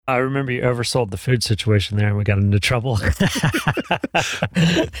I remember you oversold the food situation there and we got into trouble. That's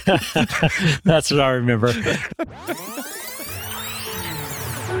what I remember.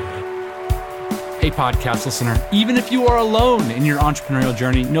 Hey, podcast listener, even if you are alone in your entrepreneurial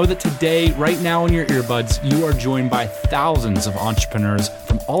journey, know that today, right now in your earbuds, you are joined by thousands of entrepreneurs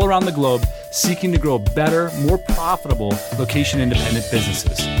from all around the globe seeking to grow better, more profitable location-independent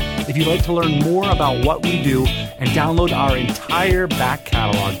businesses. If you'd like to learn more about what we do and download our entire back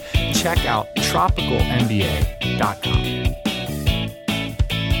catalog, check out tropicalmba.com.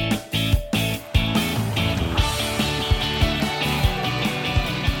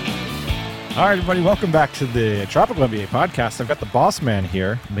 All right, everybody, welcome back to the Tropical MBA podcast. I've got the boss man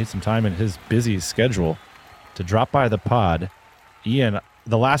here, made some time in his busy schedule to drop by the pod. Ian,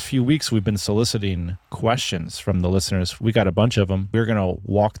 the last few weeks, we've been soliciting questions from the listeners. We got a bunch of them. We're going to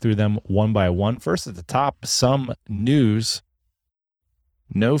walk through them one by one. First at the top, some news.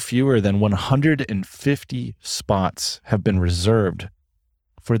 No fewer than 150 spots have been reserved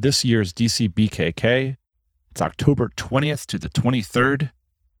for this year's DCBKK. It's October 20th to the 23rd.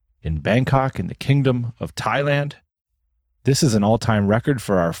 In Bangkok, in the Kingdom of Thailand. This is an all-time record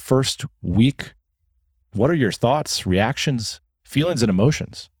for our first week. What are your thoughts, reactions, feelings, and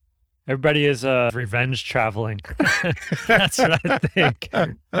emotions? Everybody is revenge traveling. That's what I think.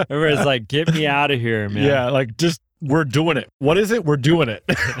 Everybody's like, get me out of here, man. Yeah, like just, we're doing it. What is it? We're doing it.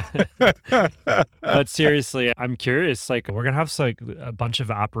 But seriously, I'm curious, like we're going to have like a bunch of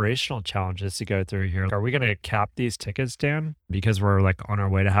operational challenges to go through here. Are we going to cap these tickets, Dan? Because we're like on our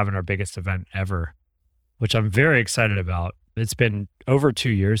way to having our biggest event ever, which I'm very excited about. It's been over 2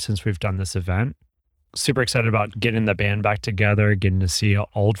 years since we've done this event. Super excited about getting the band back together, getting to see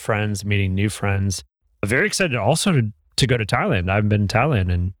old friends, meeting new friends. Very excited also to go to Thailand. I haven't been to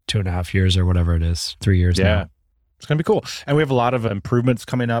Thailand in 2.5 years or whatever it is, 3 years now. It's going to be cool. And we have a lot of improvements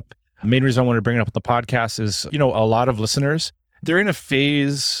coming up. The main reason I wanted to bring it up with the podcast is, a lot of listeners, they're in a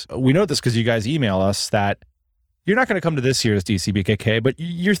phase, we know this because you guys email us, that you're not going to come to this year's DCBKK, but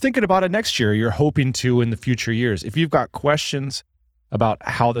you're thinking about it next year. You're hoping to in the future years. If you've got questions about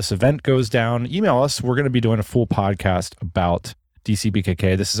how this event goes down, email us. We're going to be doing a full podcast about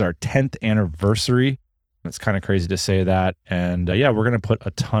DCBKK. This is our 10th anniversary. It's kind of crazy to say that. And we're going to put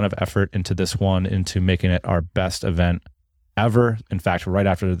a ton of effort into this one, into making it our best event ever. In fact, right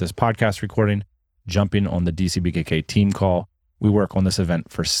after this podcast recording, jumping on the DCBKK team call. We work on this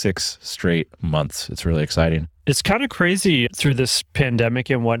event for 6 straight months. It's really exciting. It's kind of crazy through this pandemic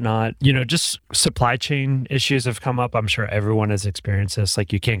and whatnot. Just supply chain issues have come up. I'm sure everyone has experienced this.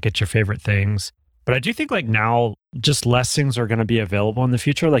 Like you can't get your favorite things. But I do think like now just less things are going to be available in the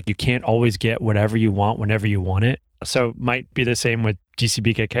future. Like you can't always get whatever you want whenever you want it. So it might be the same with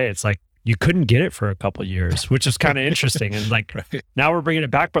DCBKK. It's like you couldn't get it for a couple of years, which is kind of interesting. And like now we're bringing it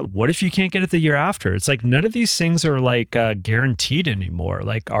back. But what if you can't get it the year after? It's like none of these things are like guaranteed anymore.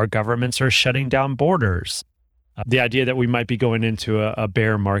 Like our governments are shutting down borders. The idea that we might be going into a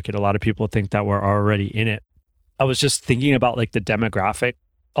bear market, a lot of people think that we're already in it. I was just thinking about like the demographic.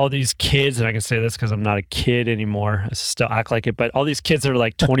 All these kids, and I can say this because I'm not a kid anymore. I still act like it, but all these kids are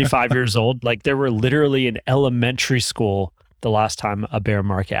like 25 years old. Like they were literally in elementary school the last time a bear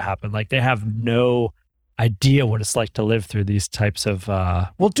market happened. Like they have no idea what it's like to live through these types of...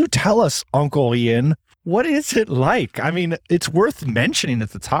 Well, do tell us, Uncle Ian, what is it like? I mean, it's worth mentioning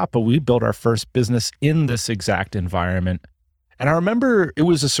at the top, but we built our first business in this exact environment. And I remember it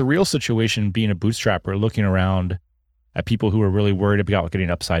was a surreal situation being a bootstrapper, looking around at people who were really worried about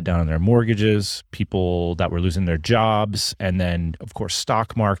getting upside down on their mortgages, people that were losing their jobs, and then, of course,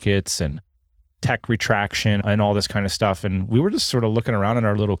 stock markets and tech retraction and all this kind of stuff. And we were just sort of looking around in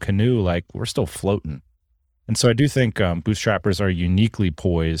our little canoe like we're still floating. And so I do think bootstrappers are uniquely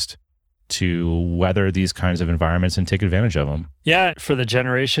poised to weather these kinds of environments and take advantage of them. Yeah, for the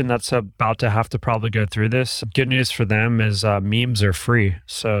generation that's about to have to probably go through this, good news for them is memes are free.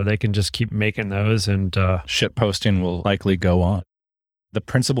 So they can just keep making those and... shit posting will likely go on. The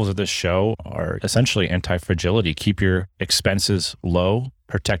principles of this show are essentially anti-fragility. Keep your expenses low,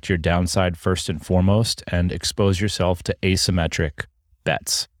 protect your downside first and foremost, and expose yourself to asymmetric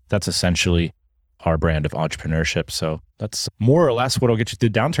bets. That's essentially our brand of entrepreneurship. So that's more or less what will get you through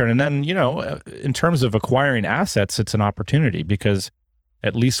the downturn. And then, in terms of acquiring assets, it's an opportunity because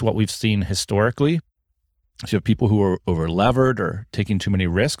at least what we've seen historically, if you have people who are over levered or taking too many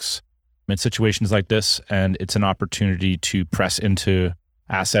risks in situations like this, and it's an opportunity to press into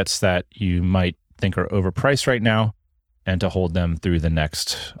assets that you might think are overpriced right now and to hold them through the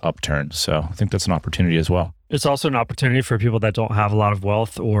next upturn. So I think that's an opportunity as well. It's also an opportunity for people that don't have a lot of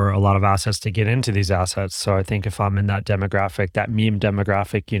wealth or a lot of assets to get into these assets. So I think if I'm in that demographic, that meme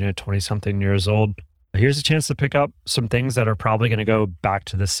demographic, 20 something years old, here's a chance to pick up some things that are probably going to go back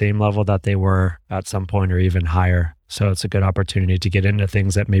to the same level that they were at some point or even higher. So it's a good opportunity to get into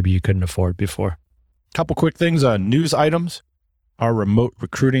things that maybe you couldn't afford before. Couple quick things on news items. Our remote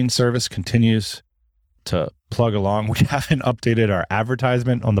recruiting service continues to plug along. We haven't updated our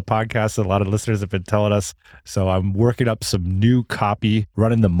advertisement on the podcast. A lot of listeners have been telling us. So I'm working up some new copy,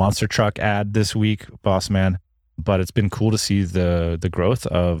 running the monster truck ad this week, boss man. But it's been cool to see the growth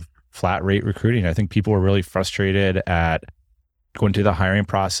of flat rate recruiting. I think people were really frustrated at going through the hiring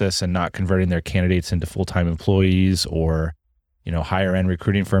process and not converting their candidates into full-time employees, or, higher end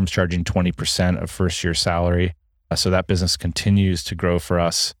recruiting firms charging 20% of first year salary. So that business continues to grow for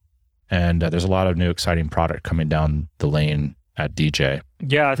us. And there's a lot of new exciting product coming down the lane at DJ.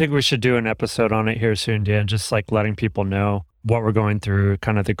 Yeah, I think we should do an episode on it here soon, Dan, just like letting people know what we're going through,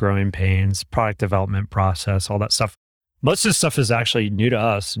 kind of the growing pains, product development process, all that stuff. Most of this stuff is actually new to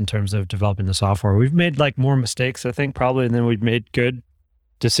us in terms of developing the software. We've made more mistakes, I think, probably, and then we've made good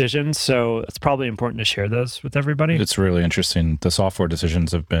decisions. So it's probably important to share those with everybody. It's really interesting. The software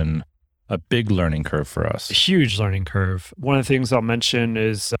decisions have been a big learning curve for us. A huge learning curve. One of the things I'll mention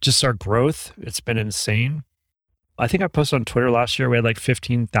is just our growth. It's been insane. I think I posted on Twitter last year, we had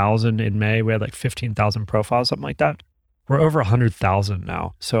 15,000 in May. We had 15,000 profiles, something like that. We're over 100,000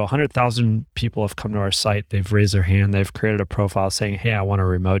 now. So 100,000 people have come to our site. They've raised their hand. They've created a profile saying, hey, I want a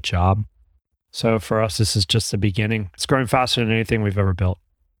remote job. So for us, this is just the beginning. It's growing faster than anything we've ever built.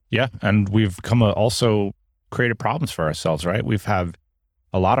 Yeah. And we've also created problems for ourselves, right? We've had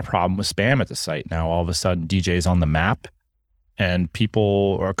a lot of problem with spam at the site. Now, all of a sudden, DJ's on the map and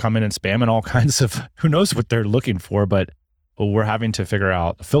people are coming and spamming all kinds of, who knows what they're looking for, but we're having to figure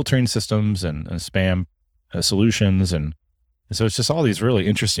out filtering systems and spam solutions. And so it's just all these really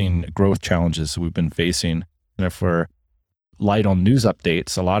interesting growth challenges we've been facing. And if we're light on news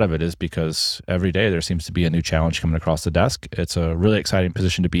updates, a lot of it is because every day there seems to be a new challenge coming across the desk. It's a really exciting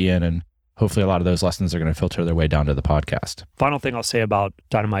position to be in. And hopefully a lot of those lessons are going to filter their way down to the podcast. Final thing I'll say about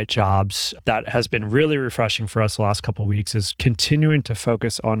Dynamite Jobs that has been really refreshing for us the last couple of weeks is continuing to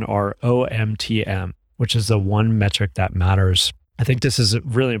focus on our OMTM, which is the one metric that matters. I think this is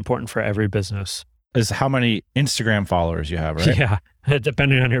really important for every business. Is how many Instagram followers you have, right? Yeah,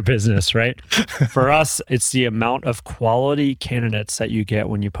 depending on your business, right? For us, it's the amount of quality candidates that you get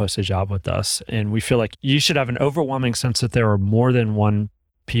when you post a job with us. And we feel like you should have an overwhelming sense that there are more than one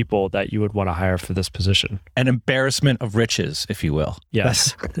people that you would want to hire for this position. An embarrassment of riches, if you will.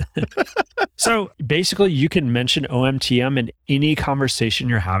 Yes. So basically, you can mention OMTM in any conversation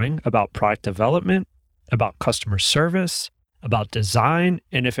you're having about product development, about customer service, about design.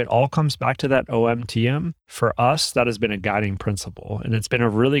 And if it all comes back to that OMTM, for us, that has been a guiding principle. And it's been a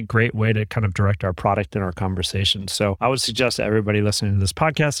really great way to kind of direct our product and our conversation. So I would suggest to everybody listening to this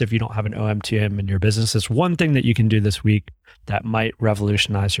podcast, if you don't have an OMTM in your business, it's one thing that you can do this week that might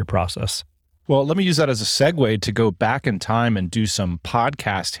revolutionize your process. Well, let me use that as a segue to go back in time and do some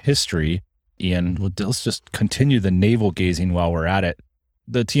podcast history. Ian, let's just continue the navel gazing while we're at it.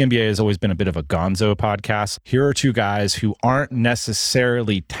 The TMBA has always been a bit of a gonzo podcast. Here are two guys who aren't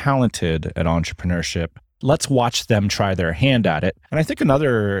necessarily talented at entrepreneurship. Let's watch them try their hand at it. And I think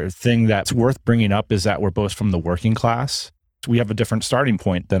another thing that's worth bringing up is that we're both from the working class. We have a different starting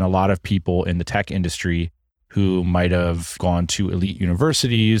point than a lot of people in the tech industry who might have gone to elite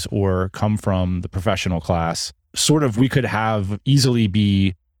universities or come from the professional class. Sort of, we could have easily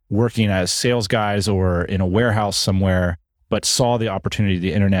be working as sales guys or in a warehouse somewhere, but saw the opportunity of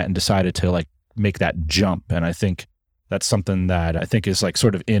the internet and decided to make that jump. And I think that's something that I think is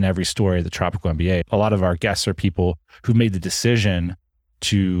sort of in every story of the Tropical MBA. A lot of our guests are people who made the decision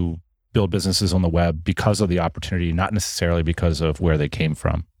to build businesses on the web because of the opportunity, not necessarily because of where they came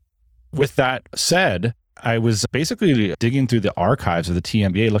from. With that said, I was basically digging through the archives of the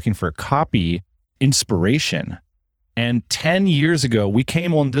TMBA looking for copy inspiration. And 10 years ago, we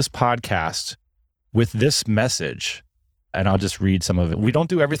came on this podcast with this message. And I'll just read some of it. We don't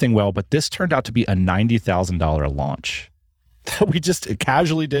do everything well, but this turned out to be a $90,000 launch that we just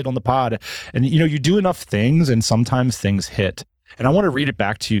casually did on the pod. And you do enough things and sometimes things hit. And I want to read it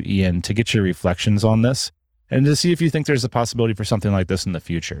back to you, Ian, to get your reflections on this and to see if you think there's a possibility for something like this in the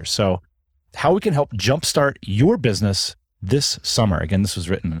future. So how we can help jumpstart your business this summer. Again, this was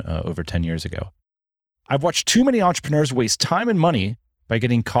written over 10 years ago. I've watched too many entrepreneurs waste time and money by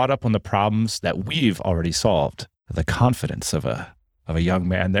getting caught up on the problems that we've already solved. The confidence of a young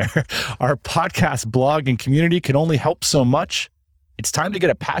man there. Our podcast, blog, and community can only help so much. It's time to get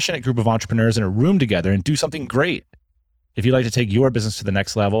a passionate group of entrepreneurs in a room together and do something great. If you'd like to take your business to the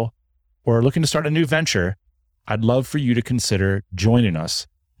next level or are looking to start a new venture, I'd love for you to consider joining us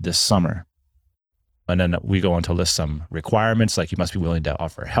this summer. And then we go on to list some requirements, like you must be willing to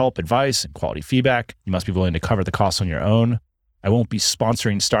offer help, advice, and quality feedback. You must be willing to cover the costs on your own. I won't be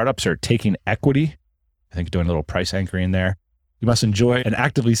sponsoring startups or taking equity. I think doing a little price anchoring there. You must enjoy and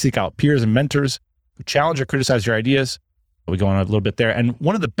actively seek out peers and mentors who challenge or criticize your ideas. We go on a little bit there. And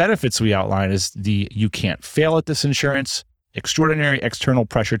one of the benefits we outline is the you can't fail at this insurance, extraordinary external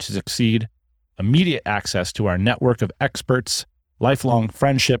pressure to succeed, immediate access to our network of experts, lifelong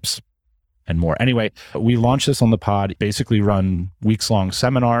friendships, and more. Anyway, we launched this on the pod, basically run weeks-long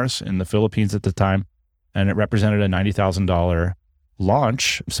seminars in the Philippines at the time, and it represented a $90,000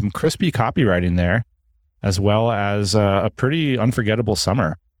 launch, some crispy copywriting there, as well as a pretty unforgettable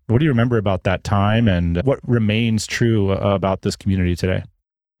summer. What do you remember about that time and what remains true about this community today?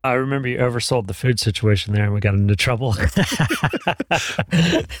 I remember you oversold the food situation there and we got into trouble.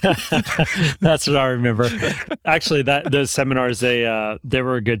 That's what I remember. Actually, those seminars, they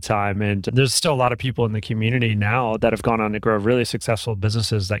were a good time. And there's still a lot of people in the community now that have gone on to grow really successful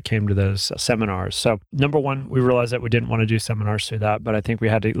businesses that came to those seminars. So number one, we realized that we didn't want to do seminars through that, but I think we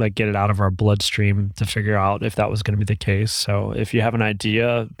had to get it out of our bloodstream to figure out if that was going to be the case. So if you have an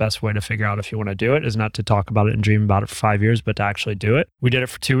idea, best way to figure out if you want to do it is not to talk about it and dream about it for 5 years, but to actually do it. We did it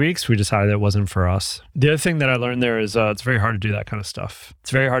for 2 weeks. We decided it wasn't for us. The other thing that I learned there is it's very hard to do that kind of stuff.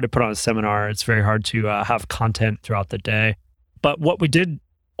 It's very hard to put on a seminar. It's very hard to have content throughout the day. But what we did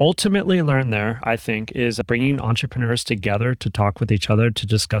ultimately learn there, I think, is bringing entrepreneurs together to talk with each other, to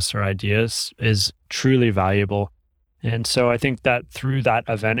discuss their ideas is truly valuable. And so I think that through that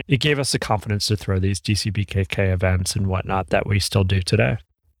event, it gave us the confidence to throw these DCBKK events and whatnot that we still do today.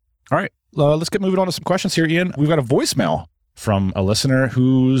 All right, let's get moving on to some questions here, Ian. We've got a voicemail from a listener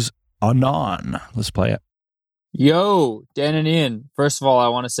who's Anon. Let's play it. Yo, Dan and Ian. First of all, I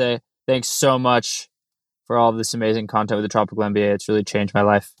want to say thanks so much for all of this amazing content with the Tropical MBA. It's really changed my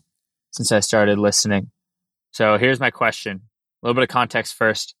life since I started listening. So here's my question. A little bit of context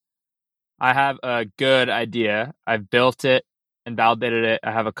first. I have a good idea. I've built it and validated it.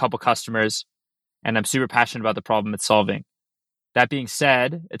 I have a couple customers, and I'm super passionate about the problem it's solving. That being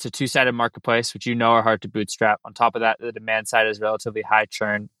said, it's a two-sided marketplace, which are hard to bootstrap. On top of that, the demand side is relatively high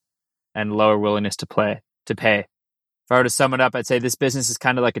churn and lower willingness to pay. If I were to sum it up, I'd say this business is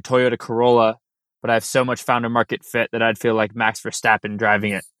kind of like a Toyota Corolla, but I have so much founder market fit that I'd feel like Max Verstappen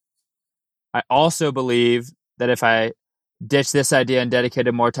driving it. I also believe that if I ditched this idea and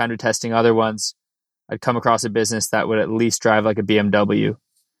dedicated more time to testing other ones, I'd come across a business that would at least drive like a BMW,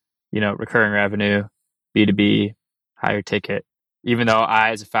 recurring revenue, B2B, higher ticket, even though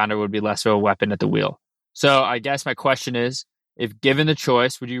I, as a founder, would be less of a weapon at the wheel. So I guess my question is, if given the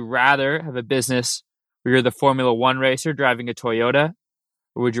choice, would you rather have a business where you're the Formula One racer driving a Toyota,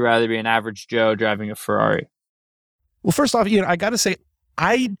 or would you rather be an average Joe driving a Ferrari? Well, first off, Ian, I got to say,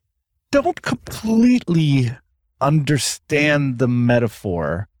 I don't completely understand the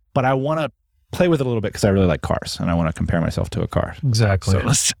metaphor, but I want to play with it a little bit because I really like cars and I want to compare myself to a car. Exactly.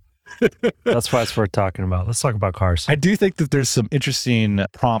 So that's why it's worth talking about. Let's talk about cars. I do think that there's some interesting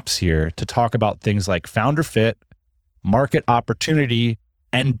prompts here to talk about things like founder fit, market opportunity,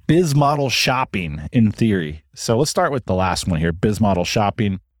 and biz model shopping in theory. So let's start with the last one here, biz model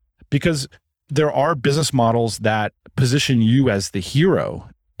shopping, because there are business models that position you as the hero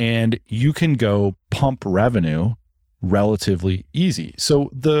and you can go pump revenue relatively easy. So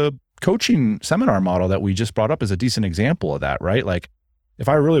the coaching seminar model that we just brought up is a decent example of that, right? Like if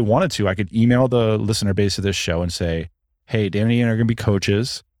I really wanted to, I could email the listener base of this show and say, hey, Dan and Ian are going to be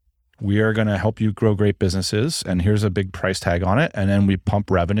coaches. We are going to help you grow great businesses. And here's a big price tag on it. And then we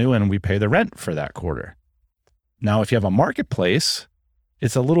pump revenue and we pay the rent for that quarter. Now, if you have a marketplace,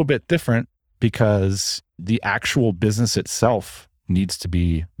 it's a little bit different because the actual business itself needs to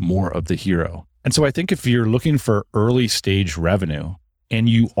be more of the hero. And so I think if you're looking for early stage revenue and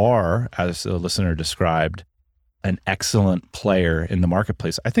you are, as the listener described, an excellent player in the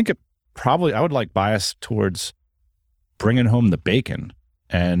marketplace, I think I would like bias towards bringing home the bacon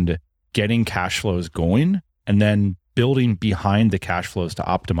and getting cash flows going and then building behind the cash flows to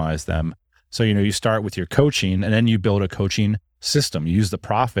optimize them. So, you start with your coaching and then you build a coaching system. You use the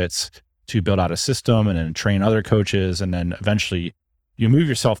profits to build out a system and then train other coaches. And then eventually you move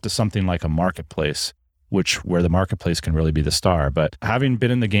yourself to something like a marketplace, where the marketplace can really be the star. But having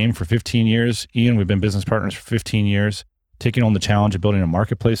been in the game for 15 years, Ian, we've been business partners for 15 years, taking on the challenge of building a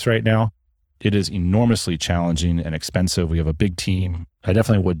marketplace right now, it is enormously challenging and expensive. We have a big team. I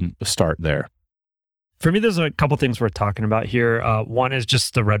definitely wouldn't start there. For me, there's a couple things worth talking about here. One is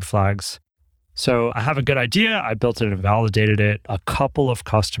just the red flags. So I have a good idea. I built it and validated it. A couple of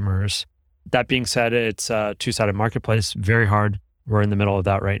customers. That being said, it's a two-sided marketplace, very hard. We're in the middle of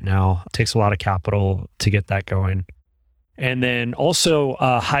that right now. It takes a lot of capital to get that going. And then also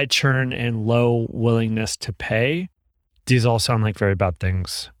high churn and low willingness to pay. These all sound like very bad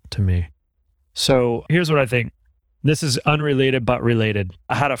things to me. So here's what I think. This is unrelated, but related.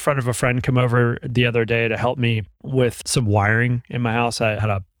 I had a friend of a friend come over the other day to help me with some wiring in my house. I had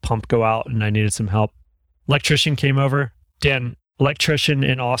a pump go out and I needed some help. Electrician came over. Dan, electrician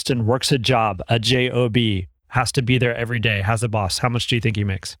in Austin, works a job, a job, has to be there every day, has a boss. How much do you think he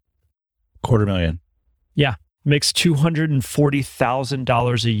makes? $250,000. Yeah, makes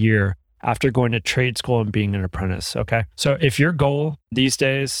 $240,000 a year after going to trade school and being an apprentice, okay? So if your goal these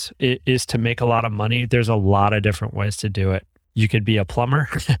days is to make a lot of money, there's a lot of different ways to do it. You could be a plumber.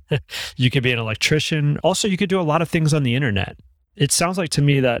 You could be an electrician. Also, you could do a lot of things on the internet. It sounds like to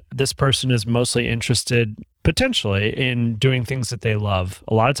me that this person is mostly interested potentially in doing things that they love.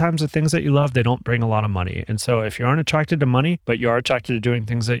 A lot of times the things that you love, they don't bring a lot of money. And so if you aren't attracted to money, but you are attracted to doing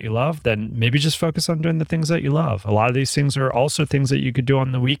things that you love, then maybe just focus on doing the things that you love. A lot of these things are also things that you could do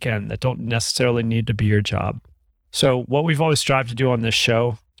on the weekend that don't necessarily need to be your job. So what we've always strived to do on this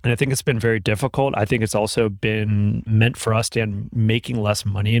show, and I think it's been very difficult, I think it's also been meant for us to making less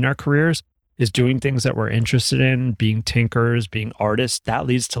money in our careers, is doing things that we're interested in, being tinkers, being artists. That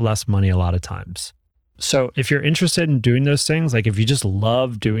leads to less money a lot of times. So if you're interested in doing those things, like if you just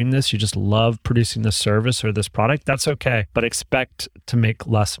love doing this, you just love producing this service or this product, that's okay. But expect to make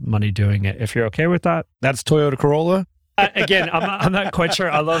less money doing it. If you're okay with that. That's Toyota Corolla? Again, I'm not quite sure.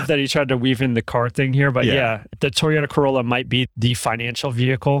 I love that he tried to weave in the car thing here, but yeah, the Toyota Corolla might be the financial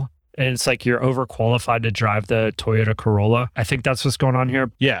vehicle. And it's like you're overqualified to drive the Toyota Corolla. I think that's what's going on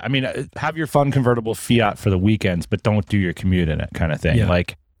here. Yeah. I mean, have your fun convertible Fiat for the weekends, but don't do your commute in it kind of thing. Yeah.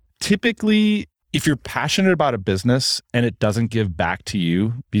 Like typically, if you're passionate about a business and it doesn't give back to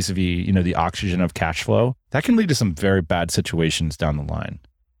you vis-a-vis, the oxygen of cash flow, that can lead to some very bad situations down the line.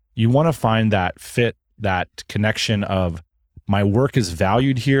 You want to find that fit, that connection of my work is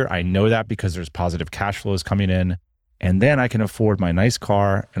valued here. I know that because there's positive cash flows coming in. And then I can afford my nice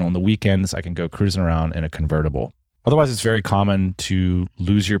car. And on the weekends, I can go cruising around in a convertible. Otherwise, it's very common to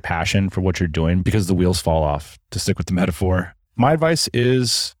lose your passion for what you're doing because the wheels fall off, to stick with the metaphor. My advice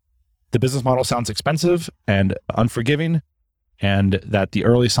is the business model sounds expensive and unforgiving, and that the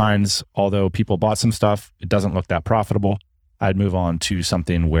early signs, although people bought some stuff, it doesn't look that profitable. I'd move on to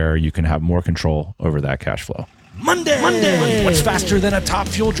something where you can have more control over that cash flow. Monday! What's faster than a top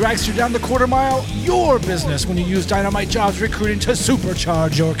fuel dragster down the quarter mile? Your business when you use Dynamite Jobs Recruiting to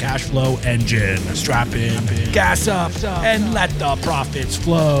supercharge your cash flow engine. Strap in, gas up, and let the profits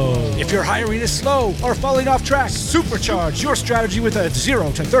flow. If your hiring is slow or falling off track, supercharge your strategy with a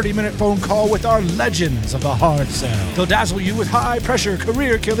 0 to 30-minute phone call with our legends of the hard sell. They'll dazzle you with high-pressure,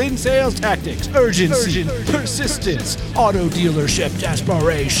 career-killing sales tactics, urgency, persistence, auto dealership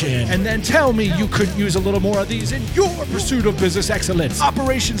desperation, and then tell me you couldn't use a little more of these in your pursuit of business excellence.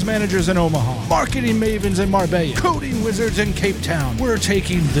 Operations managers in Omaha, marketing mavens in Marbella, coding wizards in Cape Town. We're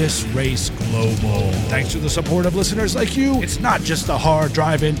taking this race global. Thanks to the support of listeners like you, it's not just the hard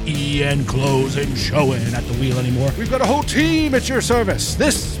driving, and closing, showing at the wheel anymore. We've got a whole team at your service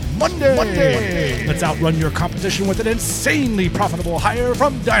this Monday. Let's outrun your competition with an insanely profitable hire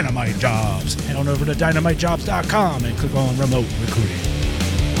from Dynamite Jobs. Head on over to dynamitejobs.com and click on remote recruiting.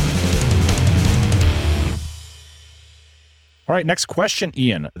 All right, next question,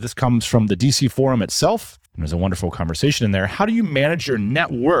 Ian. This comes from the DC Forum itself. There's a wonderful conversation in there. How do you manage your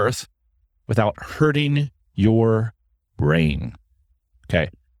net worth without hurting your brain? Okay,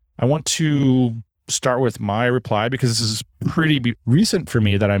 I want to start with my reply because this is pretty recent for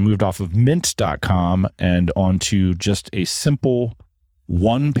me that I moved off of mint.com and onto just a simple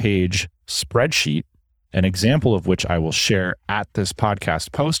one-page spreadsheet, an example of which I will share at this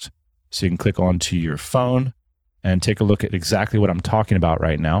podcast post. So you can click onto your phone and take a look at exactly what I'm talking about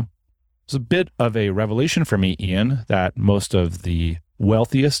right now. It's a bit of a revelation for me, Ian, that most of the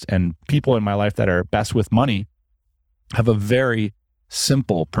wealthiest and people in my life that are best with money have a very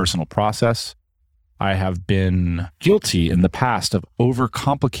simple personal process. I have been guilty in the past of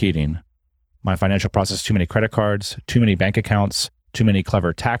overcomplicating my financial process, too many credit cards, too many bank accounts, too many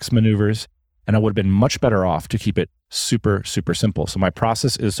clever tax maneuvers, and I would have been much better off to keep it super, super simple. So my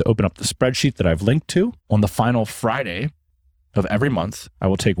process is to open up the spreadsheet that I've linked to. On the final Friday of every month, I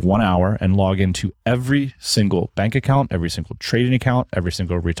will take 1 hour and log into every single bank account, every single trading account, every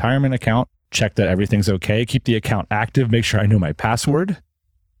single retirement account, check that everything's okay, keep the account active, make sure I know my password.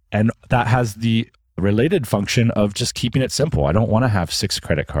 And that has the related function of just keeping it simple. I don't want to have 6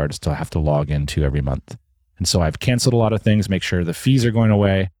 credit cards to have to log into every month. And so I've canceled a lot of things, make sure the fees are going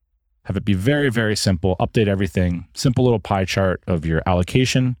away, have it be very, very simple, update everything, simple little pie chart of your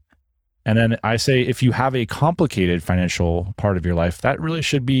allocation. And then I say, if you have a complicated financial part of your life, that really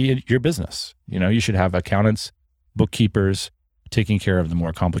should be your business. You should have accountants, bookkeepers, taking care of the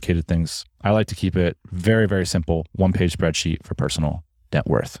more complicated things. I like to keep it very, very simple, 1-page spreadsheet for personal net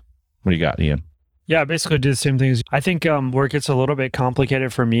worth. What do you got, Ian? Yeah, basically do the same things. I think where it gets a little bit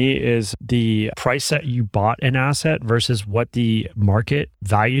complicated for me is the price that you bought an asset versus what the market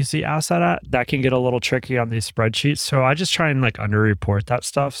values the asset at. That can get a little tricky on these spreadsheets. So I just try and under-report that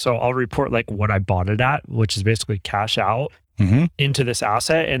stuff. So I'll report what I bought it at, which is basically cash out into this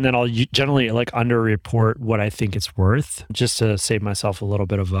asset. And then I'll generally under-report what I think it's worth, just to save myself a little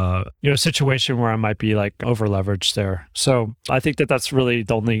bit of a situation where I might be over-leveraged there. So I think that that's really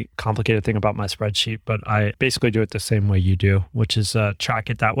the only complicated thing about my spreadsheet, but I basically do it the same way you do, which is track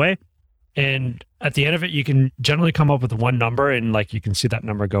it that way. And at the end of it, you can generally come up with one number, and you can see that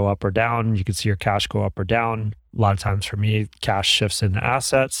number go up or down. You can see your cash go up or down. A lot of times for me, cash shifts into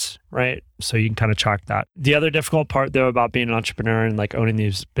assets, right? So you can kind of track that. The other difficult part though about being an entrepreneur and owning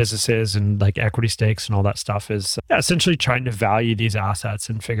these businesses and equity stakes and all that stuff is essentially trying to value these assets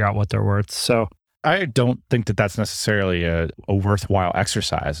and figure out what they're worth. So I don't think that that's necessarily a worthwhile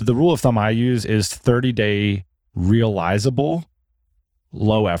exercise. The rule of thumb I use is 30-day realizable,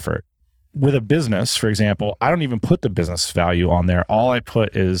 low effort. With a business, for example, I don't even put the business value on there. All I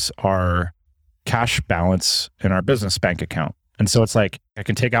put is our cash balance in our business bank account. And so it's I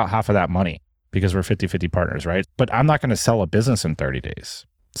can take out half of that money because we're 50-50 partners, right? But I'm not going to sell a business in 30 days.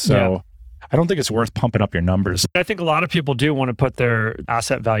 So I don't think it's worth pumping up your numbers. I think a lot of people do want to put their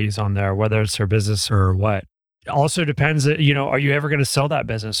asset values on there, whether it's their business or what. It also depends, are you ever going to sell that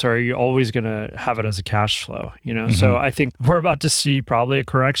business, or are you always going to have it as a cash flow? So I think we're about to see probably a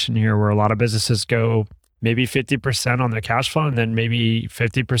correction here where a lot of businesses go maybe 50% on their cash flow and then maybe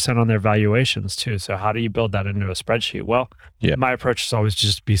 50% on their valuations too. So how do you build that into a spreadsheet? Well, my approach is always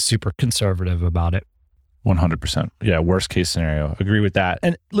just be super conservative about it. 100%. Yeah. Worst case scenario. Agree with that.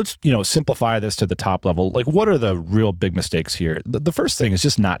 And let's, simplify this to the top level. What are the real big mistakes here? The first thing is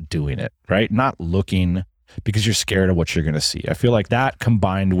just not doing it, right? Not looking because you're scared of what you're going to see. I feel like that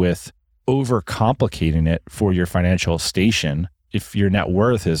combined with overcomplicating it for your financial station. If your net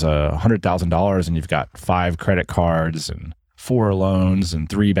worth is $100,000 and you've got 5 credit cards and 4 loans and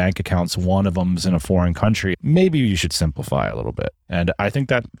 3 bank accounts, one of them's in a foreign country, maybe you should simplify a little bit. And I think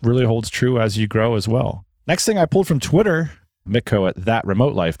that really holds true as you grow as well. Next thing I pulled from Twitter, Mitko at That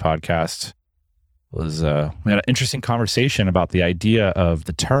Remote Life podcast, was we had an interesting conversation about the idea of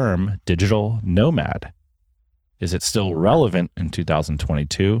the term digital nomad. Is it still relevant in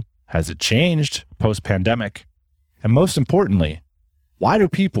 2022? Has it changed post-pandemic? And most importantly, why do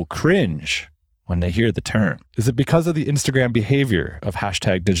people cringe when they hear the term? Is it because of the Instagram behavior of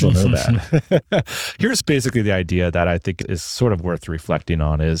 #digital nomad? Here's basically the idea that I think is sort of worth reflecting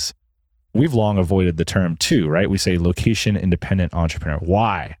on is we've long avoided the term too, right? We say location independent entrepreneur.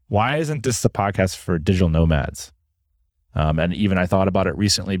 Why? Why isn't this the podcast for digital nomads? And even I thought about it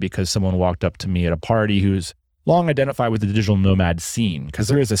recently because someone walked up to me at a party who's long identified with the digital nomad scene, because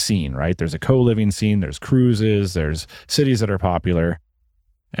there is a scene, right? There's a co-living scene, there's cruises, there's cities that are popular.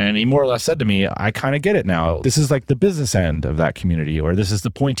 And he more or less said to me, I kind of get it now. This is the business end of that community, or this is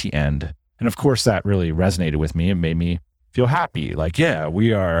the pointy end. And of course, that really resonated with me and made me feel happy. Yeah,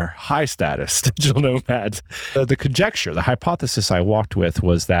 we are high status digital nomads. The conjecture, the hypothesis I walked with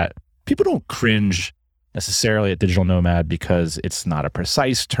was that people don't cringe necessarily at digital nomad because it's not a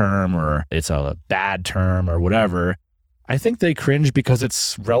precise term or it's a bad term or whatever. I think they cringe because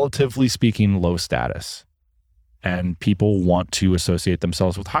it's relatively speaking low status and people want to associate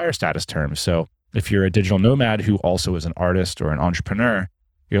themselves with higher status terms. So if you're a digital nomad who also is an artist or an entrepreneur,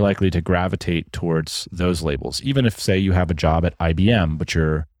 you're likely to gravitate towards those labels. Even if, say, you have a job at IBM, but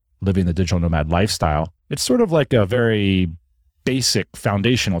you're living the digital nomad lifestyle, it's sort of like a very basic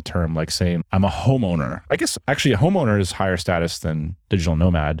foundational term, like saying I'm a homeowner. I guess actually a homeowner is higher status than digital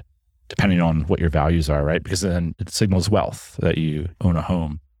nomad, depending on what your values are, right? Because then it signals wealth that you own a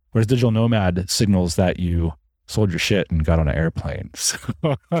home. Whereas digital nomad signals that you sold your shit and got on an airplane.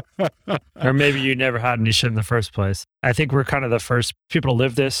 Or maybe you never had any shit in the first place. I think we're kind of the first people to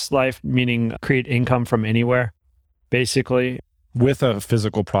live this life, meaning create income from anywhere, basically. With a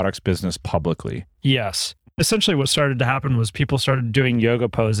physical products business publicly. Yes. Essentially what started to happen was people started doing yoga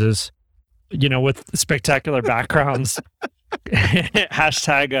poses, with spectacular backgrounds.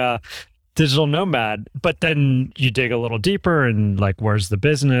 digital nomad, but then you dig a little deeper and like, where's the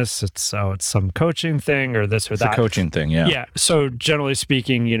business? It's some coaching thing or this or It's that. a coaching thing, yeah. Yeah. So generally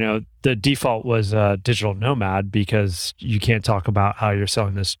speaking, the default was digital nomad because you can't talk about how you're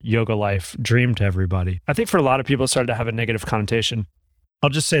selling this yoga life dream to everybody. I think for a lot of people, it started to have a negative connotation. I'll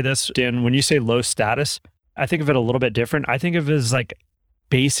just say this, Dan, when you say low status, I think of it a little bit different. I think of it as like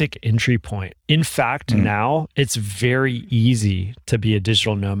basic entry point. In fact, now it's very easy to be a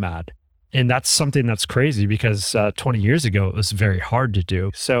digital nomad. And that's something that's crazy because 20 years ago, it was very hard to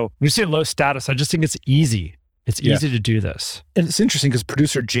do. So when you say low status, I just think it's easy. It's easy to do this. And it's interesting because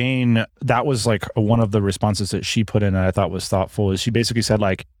producer Jane, that was like one of the responses that she put in that I thought was thoughtful, is she basically said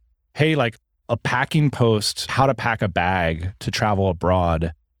like, hey, like a packing post, how to pack a bag to travel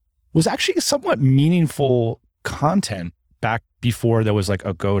abroad was actually somewhat meaningful content back before there was like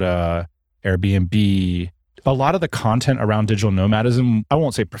Agoda, Airbnb. A lot of the content around digital nomadism, I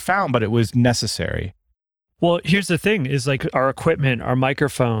won't say profound, but it was necessary. Well, here's the thing is like our equipment, our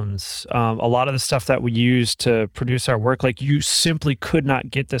microphones, a lot of the stuff that we use to produce our work, like you simply could not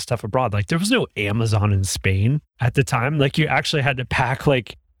get this stuff abroad. Like there was no Amazon in Spain at the time. Like you actually had to pack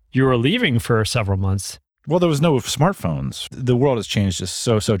like you were leaving for several months. Well, there was no smartphones. The world has changed just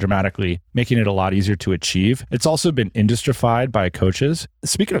so dramatically, making it a lot easier to achieve. It's also been industrified by coaches.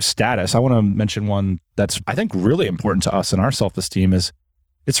 Speaking of status, I want to mention one that's, I think, really important to us in our self-esteem is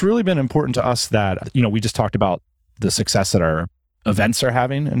it's really been important to us that, we just talked about the success that our events are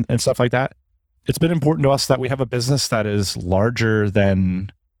having and stuff like that. It's been important to us that we have a business that is larger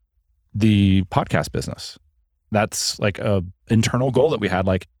than the podcast business. That's like a internal goal that we had.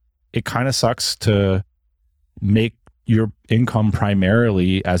 Like it kind of sucks to make your income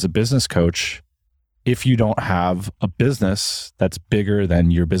primarily as a business coach if you don't have a business that's bigger than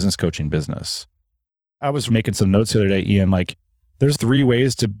your business coaching business. I was making some notes the other day, Ian, like there's 3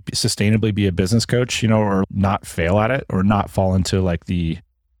 ways to sustainably be a business coach, or not fail at it or not fall into like the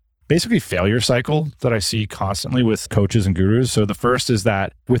basically failure cycle that I see constantly with coaches and gurus. So the first is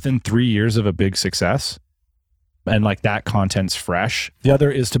that within 3 years of a big success and like that content's fresh. The other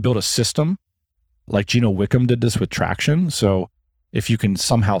is to build a system. Like Gino Wickham did this with Traction. So if you can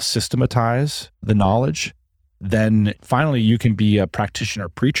somehow systematize the knowledge, then finally you can be a practitioner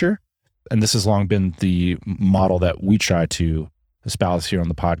preacher. And this has long been the model that we try to espouse here on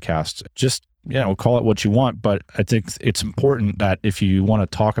the podcast. Just, call it what you want. But I think it's important that if you want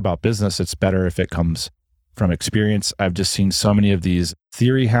to talk about business, it's better if it comes from experience. I've just seen so many of these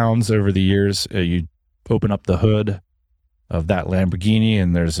theory hounds over the years. You open up the hood of that Lamborghini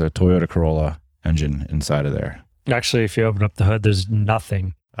and there's a Toyota Corolla engine inside of there. Actually, if you open up the hood, there's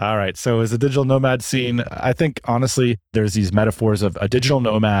nothing. All right. So as a digital nomad scene, I think honestly, there's these metaphors of a digital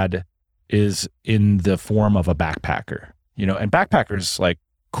nomad is in the form of a backpacker, and backpackers like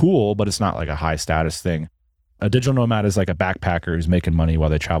cool, but it's not like a high status thing. A digital nomad is like a backpacker who's making money while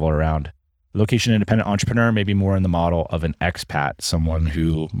they travel around. Location independent entrepreneur may be more in the model of an expat, someone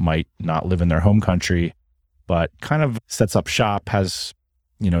who might not live in their home country, but kind of sets up shop, has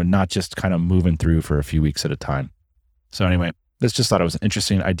not just kind of moving through for a few weeks at a time. So anyway, this just thought it was an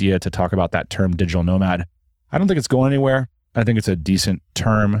interesting idea to talk about that term digital nomad. I don't think it's going anywhere. I think it's a decent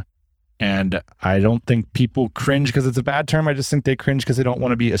term. And I don't think people cringe because it's a bad term. I just think they cringe because they don't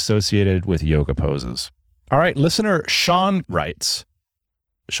want to be associated with yoga poses. All right, listener Sean writes.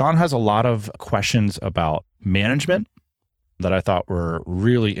 Sean has a lot of questions about management that I thought were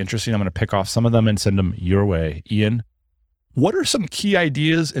really interesting. I'm going to pick off some of them and send them your way. Ian, what are some key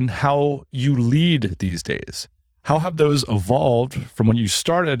ideas in how you lead these days? How have those evolved from when you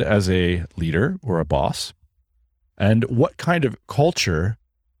started as a leader or a boss? And what kind of culture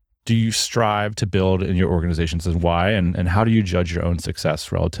do you strive to build in your organizations and why? And how do you judge your own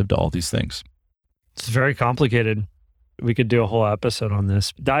success relative to all these things? It's very complicated. We could do a whole episode on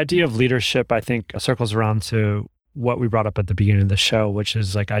this. The idea of leadership, I think, circles around to what we brought up at the beginning of the show, which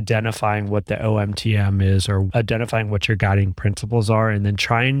is like identifying what the OMTM is or identifying what your guiding principles are, and then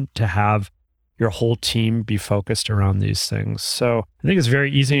trying to have your whole team be focused around these things. So I think it's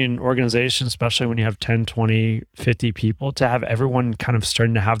very easy in organizations, especially when you have 10, 20, 50 people, to have everyone kind of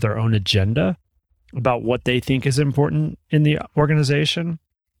starting to have their own agenda about what they think is important in the organization.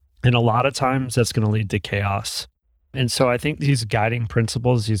 And a lot of times that's going to lead to chaos. And so I think these guiding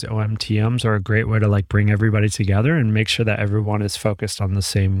principles, these OMTMs, are a great way to like bring everybody together and make sure that everyone is focused on the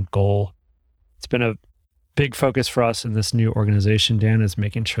same goal. It's been a big focus for us in this new organization, Dan, is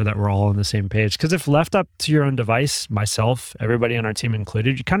making sure that we're all on the same page. Because if left up to your own device, myself, everybody on our team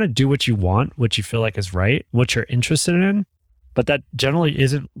included, you kind of do what you want, what you feel like is right, what you're interested in. But that generally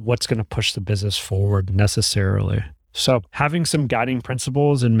isn't what's going to push the business forward necessarily. So having some guiding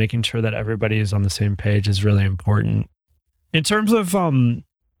principles and making sure that everybody is on the same page is really important. In terms of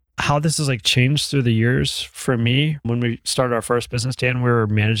how this has like changed through the years for me, when we started our first business, Dan, we were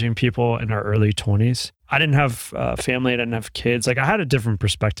managing people in our early 20s. I didn't have family, I didn't have kids. Like I had a different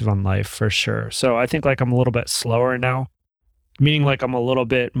perspective on life for sure. So I think like I'm a little bit slower now, meaning like I'm a little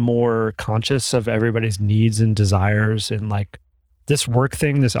bit more conscious of everybody's needs and desires. And like this work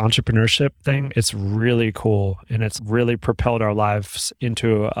thing, this entrepreneurship thing, it's really cool. And it's really propelled our lives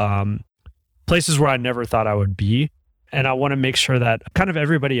into places where I never thought I would be. And I want to make sure that kind of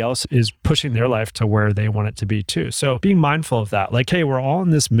everybody else is pushing their life to where they want it to be too. So being mindful of that, like, hey, we're all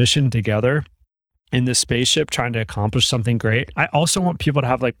in this mission together in this spaceship trying to accomplish something great. I also want people to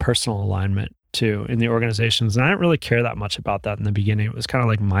have like personal alignment too in the organizations. And I didn't really care that much about that in the beginning. It was kind of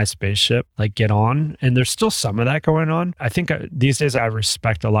like my spaceship, like get on. And there's still some of that going on. I think these days I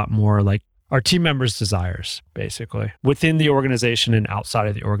respect a lot more like our team members' desires, basically, within the organization and outside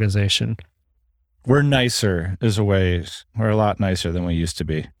of the organization. We're nicer is a way. We're a lot nicer than we used to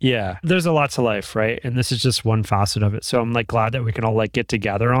be. Yeah. There's a lot to life, right? And this is just one facet of it. So I'm like glad that we can all like get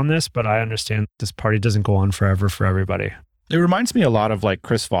together on this, but I understand this party doesn't go on forever for everybody. It reminds me a lot of like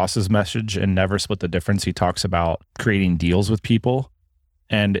Chris Voss's message in Never Split the Difference. He talks about creating deals with people.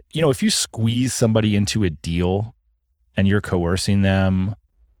 And, you know, if you squeeze somebody into a deal and you're coercing them,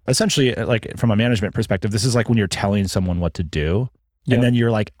 essentially like from a management perspective, this is like when you're telling someone what to do. Yep. And then you're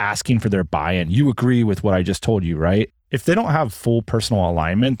like asking for their buy-in. You agree with what I just told you, right? If they don't have full personal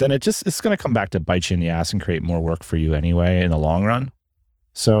alignment, then it's going to come back to bite you in the ass and create more work for you anyway in the long run.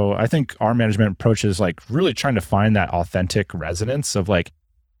 So I think our management approach is like really trying to find that authentic resonance of like,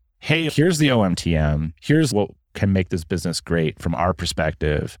 hey, here's the OMTM. Here's what can make this business great from our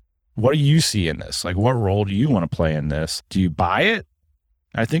perspective. What do you see in this? Like, what role do you want to play in this? Do you buy it?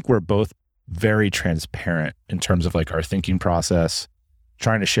 I think we're both very transparent in terms of like our thinking process,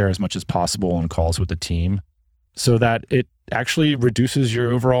 trying to share as much as possible on calls with the team so that it actually reduces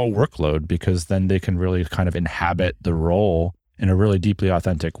your overall workload, because then they can really kind of inhabit the role in a really deeply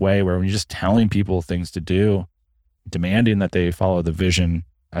authentic way, where when you're just telling people things to do, demanding that they follow the vision,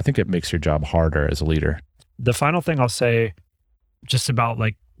 I think it makes your job harder as a leader. The final thing I'll say just about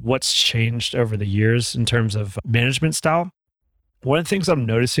like what's changed over the years in terms of management style. One of the things I'm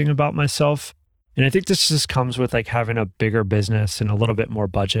noticing about myself, and I think this just comes with like having a bigger business and a little bit more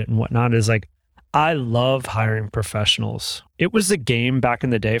budget and whatnot, is like, I love hiring professionals. It was the game back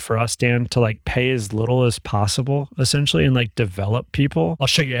in the day for us, Dan, to like pay as little as possible, essentially, and like develop people. I'll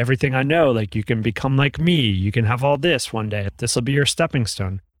show you everything I know. Like you can become like me. You can have all this one day. This will be your stepping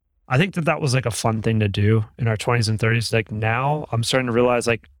stone. I think that was like a fun thing to do in our 20s and 30s. Like now I'm starting to realize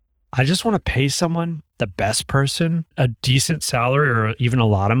like, I just want to pay someone, the best person, a decent salary or even a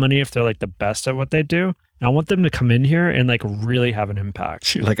lot of money if they're like the best at what they do. And I want them to come in here and like really have an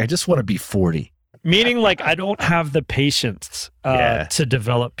impact. Like, I just want to be 40. Meaning like I don't have the patience to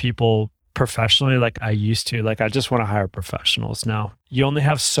develop people professionally like I used to. Like I just want to hire professionals now. You only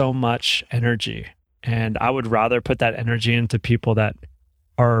have so much energy. And I would rather put that energy into people that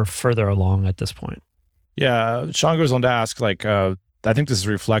are further along at this point. Yeah. Sean goes on to ask like, I think this is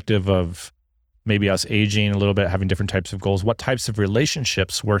reflective of maybe us aging a little bit, having different types of goals. What types of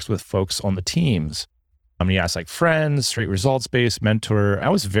relationships works with folks on the teams? He asked like friends, straight results-based, mentor. I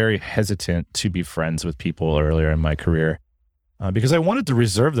was very hesitant to be friends with people earlier in my career because I wanted to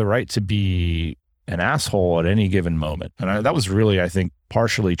reserve the right to be an asshole at any given moment. And that was really, I think,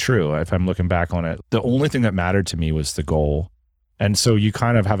 partially true. If I'm looking back on it, the only thing that mattered to me was the goal. And so you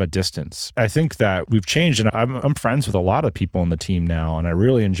kind of have a distance. I think that we've changed, and I'm friends with a lot of people on the team now, and I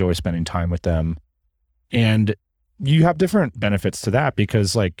really enjoy spending time with them. And you have different benefits to that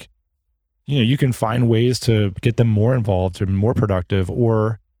because like, you know, you can find ways to get them more involved or more productive,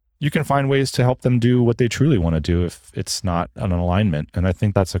 or you can find ways to help them do what they truly want to do if it's not an alignment. And I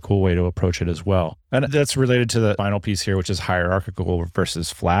think that's a cool way to approach it as well. And that's related to the final piece here, which is hierarchical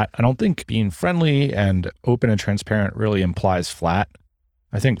versus flat. I don't think being friendly and open and transparent really implies flat.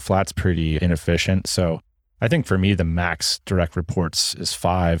 I think flat's pretty inefficient. So I think for me, the max direct reports is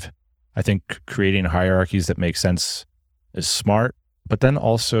 5. I think creating hierarchies that make sense is smart, but then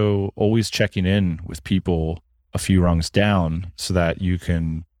also always checking in with people a few rungs down so that you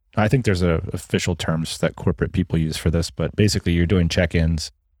can, I think there's official terms that corporate people use for this, but basically you're doing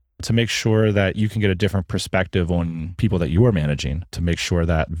check-ins to make sure that you can get a different perspective on people that you are managing, to make sure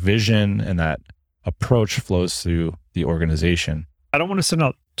that vision and that approach flows through the organization. I don't want to send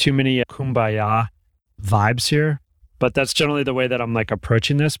out too many kumbaya vibes here, but that's generally the way that I'm like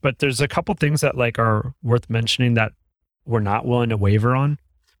approaching this. But there's a couple things that like are worth mentioning that we're not willing to waver on.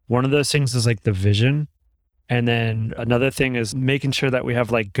 One of those things is like the vision. And then another thing is making sure that we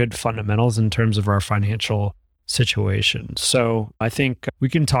have like good fundamentals in terms of our financial situation. So I think we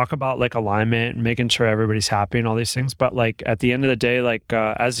can talk about like alignment and making sure everybody's happy and all these things. But like at the end of the day, like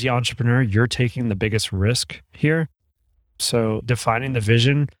as the entrepreneur, you're taking the biggest risk here. So defining the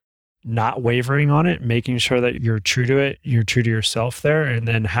vision, not wavering on it, making sure that you're true to it, you're true to yourself there, and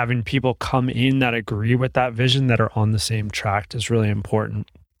then having people come in that agree with that vision that are on the same track is really important.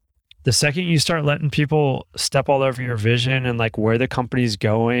 The second you start letting people step all over your vision and like where the company's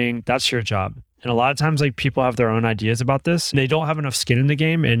going, that's your job. And a lot of times like people have their own ideas about this. They don't have enough skin in the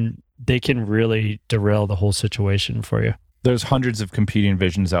game and they can really derail the whole situation for you. There's hundreds of competing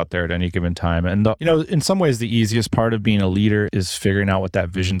visions out there at any given time. And, in some ways, the easiest part of being a leader is figuring out what that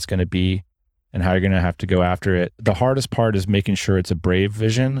vision's going to be and how you're going to have to go after it. The hardest part is making sure it's a brave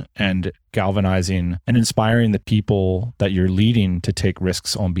vision and galvanizing and inspiring the people that you're leading to take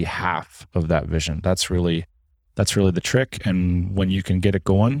risks on behalf of that vision. That's really the trick. And when you can get it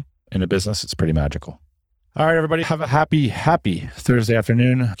going in a business, it's pretty magical. All right, everybody, have a happy Thursday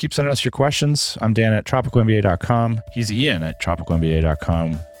afternoon. Keep sending us your questions. I'm Dan at tropicalmba.com. He's Ian at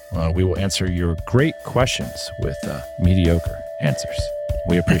tropicalmba.com. We will answer your great questions with mediocre answers.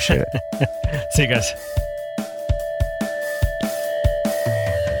 We appreciate it. See you guys.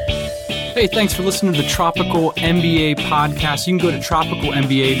 Hey, thanks for listening to the Tropical MBA podcast. You can go to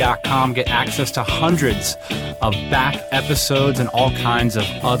tropicalmba.com, get access to hundreds of back episodes and all kinds of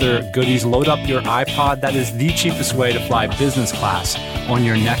other goodies. Load up your iPod. That is the cheapest way to fly business class on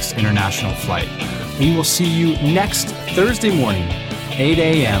your next international flight. We will see you next Thursday morning, 8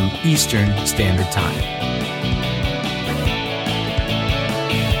 a.m. Eastern Standard Time.